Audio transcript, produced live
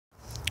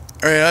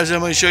Alright, I'm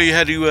going to show you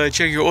how to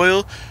check your oil.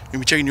 You're going to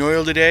be checking your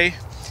oil today.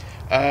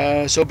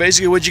 So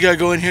basically what you got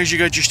going here is you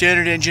got your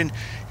standard engine.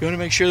 You want to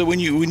make sure that when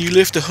you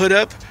lift the hood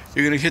up,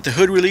 you're going to hit the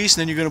hood release,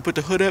 and then you're going to put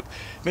the hood up.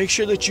 Make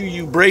sure that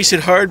you brace it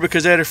hard,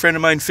 because I had a friend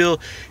of mine,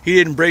 Phil, he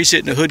didn't brace it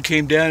and the hood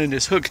came down and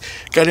this hook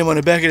got him on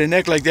the back of the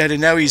neck like that,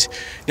 and now he's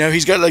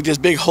got like this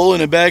big hole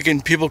in the back,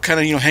 and people kind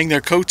of hang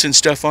their coats and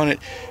stuff on it,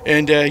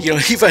 and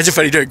he finds it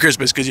funny during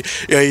Christmas because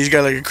he's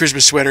got like a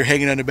Christmas sweater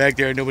hanging on the back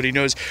there and nobody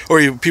knows,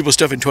 or people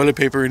stuffing toilet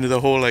paper into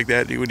the hole like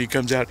that when he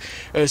comes out.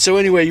 So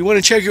anyway, you want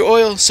to check your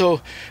oil. So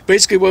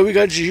basically what we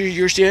got is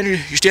your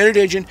standard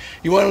engine.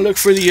 You want to look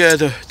for the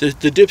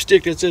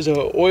dipstick that says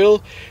oil,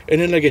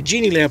 and then like a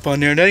genie lamp on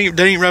there. That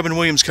ain't Robin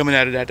Williams coming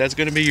out of that. That's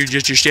going to be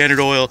just your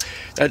standard oil.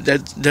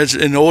 That's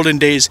in the olden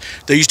days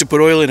they used to put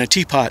oil in a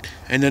teapot,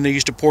 and then they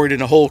used to pour it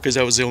in a hole because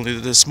that was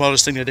the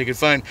smallest thing that they could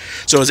find.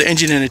 So it was an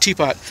engine in a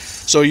teapot.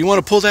 So you want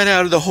to pull that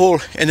out of the hole,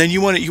 and then you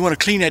want to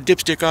clean that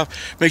dipstick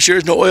off. Make sure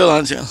there's no oil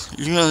on it.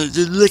 You want to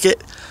just lick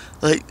it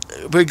like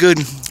very good.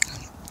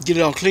 Get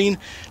it all clean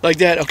like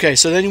that. Okay,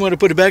 so then you want to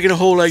put it back in a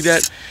hole like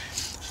that.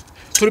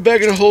 Put it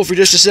back in a hole for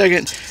just a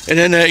second, and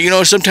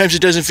then sometimes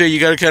it doesn't fit. You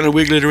got to kind of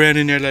wiggle it around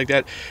in there like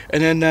that,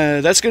 and then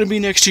that's going to be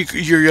next to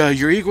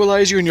your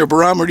equalizer and your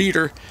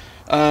barometer.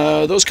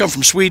 Those come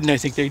from Sweden, I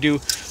think they do.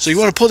 So you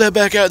want to pull that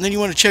back out, and then you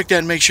want to check that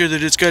and make sure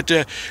that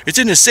it's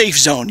in a safe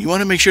zone. You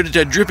want to make sure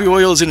that drippy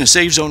oil is in a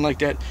safe zone like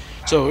that.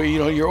 So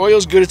your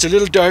oil's good. It's a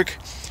little dark.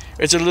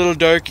 It's a little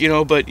dark,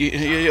 but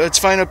it's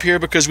fine up here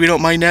because we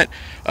don't mind that.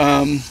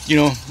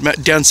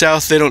 Down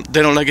south they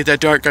don't like it that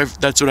dark.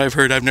 That's what I've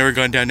heard. I've never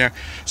gone down there.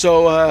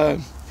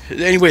 So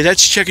anyway,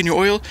 that's checking your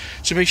oil.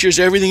 So make sure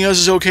everything else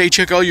is okay.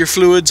 Check all your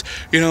fluids.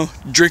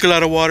 Drink a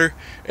lot of water,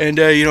 and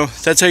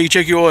that's how you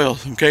check your oil.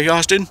 Okay,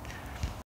 Austin.